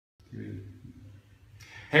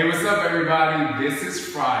Hey, what's up everybody? This is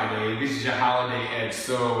Friday. This is your holiday edge.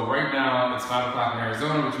 So right now it's 5 o'clock in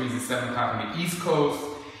Arizona, which means it's 7 o'clock on the East Coast.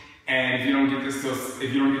 And if you don't get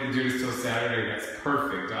to do this till Saturday, that's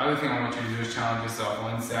perfect. The other thing I want you to do is challenge yourself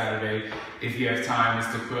on Saturday, if you have time, is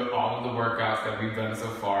to put all of the workouts that we've done so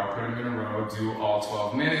far, put them in a row, do all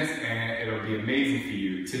 12 minutes, and it'll be amazing for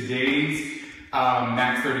you. Today's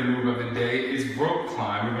max 30 move of the day is rope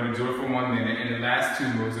climb. We're going to do it for 1 minute, and the last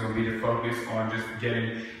 2 moves are going to be to focus on just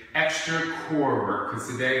getting extra core work, because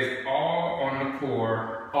today is all on the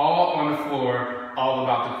core, all on the floor, all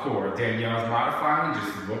about the core. Danielle's modifying.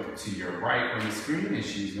 Just look to your right on the screen, and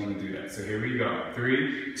she's going to do that. So here we go.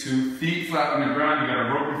 3, 2, feet flat on the ground. You got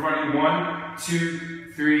a rope in front of you. 1,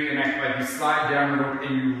 2, 3, and act like you slide down the rope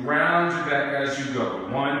and you round your back as you go.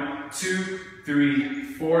 1, 2, 3,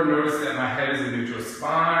 4. Notice that my head is in neutral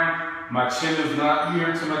spine. My chin is not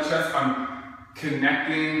here to my chest. I'm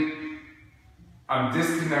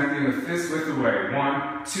disconnecting the fist width away.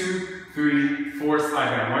 1, 2, 3, 4, slide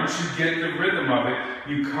down. Once you get the rhythm of it,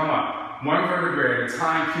 you come up. 1 vertebrae at a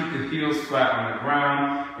time, keep the heels flat on the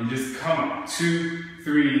ground, and just come up. 2,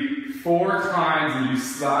 3, 4 climbs, and you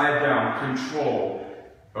slide down. Control.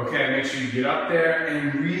 Okay, make sure you get up there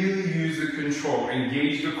and really use the control.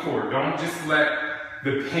 Engage the core. Don't just let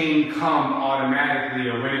the pain come automatically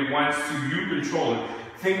or when it wants to. You control it.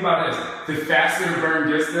 Think about this. The faster the burn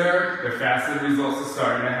gets there, the faster the results are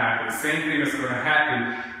starting to happen. Same thing is going to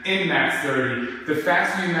happen in max 30. The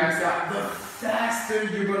faster you max out, the faster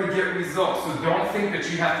you're going to get results. So don't think that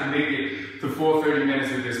you have to make it to full 30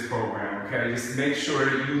 minutes with this program, okay? Just make sure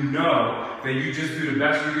that you know that you just do the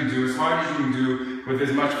best you can do, as hard as you can do, with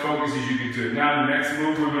as much focus as you can do. Now the next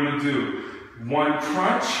move we're going to do, 1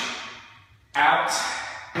 crunch, out,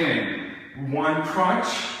 in. 1 crunch.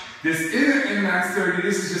 This isn't in max 30,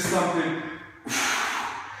 this is just something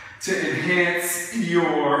to enhance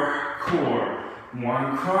your core.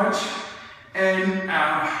 1 crunch, and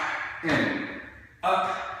out, in.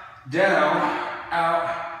 Up, down,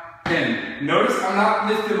 out, in. Notice I'm not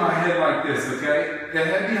lifting my head like this, okay? The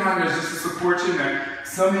head behind is just to support your neck.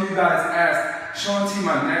 Some of you guys ask, Shaun T,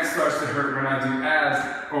 my neck starts to hurt when I do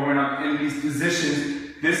abs or when I'm in these positions.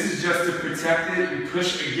 This is just to protect it. You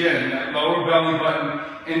push again, that lower belly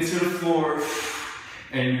button into the floor,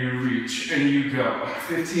 and you reach, and you go.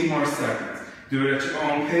 15 more seconds. Do it at your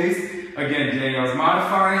own pace. Again, Danielle's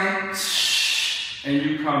modifying it, and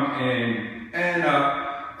you come in, and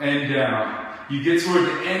up, and down. You get toward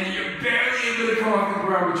the end, and you're barely able to come off the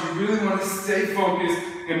ground, but you really want to stay focused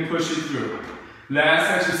and push it through. Last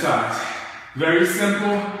exercise. Very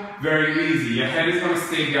simple. Very easy. Your head is going to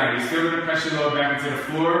stay down. You're still going to press your lower back into the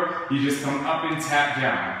floor. You just come up and tap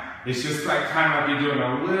down. It's just like kind of like you're doing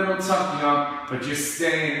a little tuck jump, but you're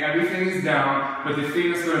staying, everything is down. But the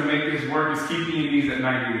thing that's going to make this work is keeping your knees at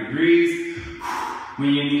 90 degrees.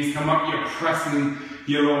 When your knees come up, you're pressing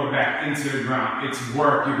your lower back into the ground. It's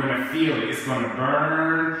work. You're going to feel it. It's going to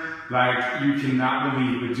burn like you cannot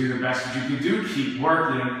believe, but do the best that you can do. Keep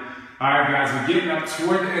working. All right, guys, we're getting up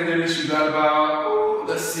toward the end of this. You got about,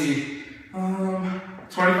 let's see, 25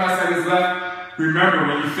 seconds left. Remember,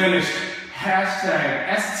 when you finish,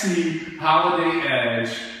 hashtag ST Holiday Edge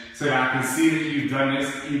so that I can see that you've done this.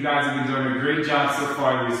 You guys have been doing a great job so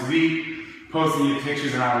far this week, posting your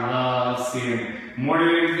pictures, and I love seeing it. More than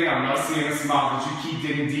anything, I love seeing a smile, but you keep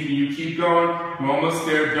digging deep and you keep going. We're almost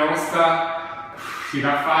there. Don't stop. You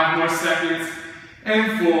got 5 more seconds.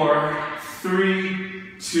 And 4, 3,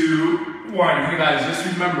 2, 1. Hey guys, just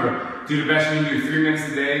remember, do the best you can do. 3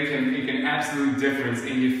 minutes a day can make an absolute difference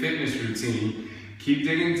in your fitness routine. Keep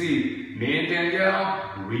digging deep. Me and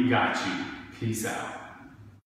Danielle, we got you. Peace out.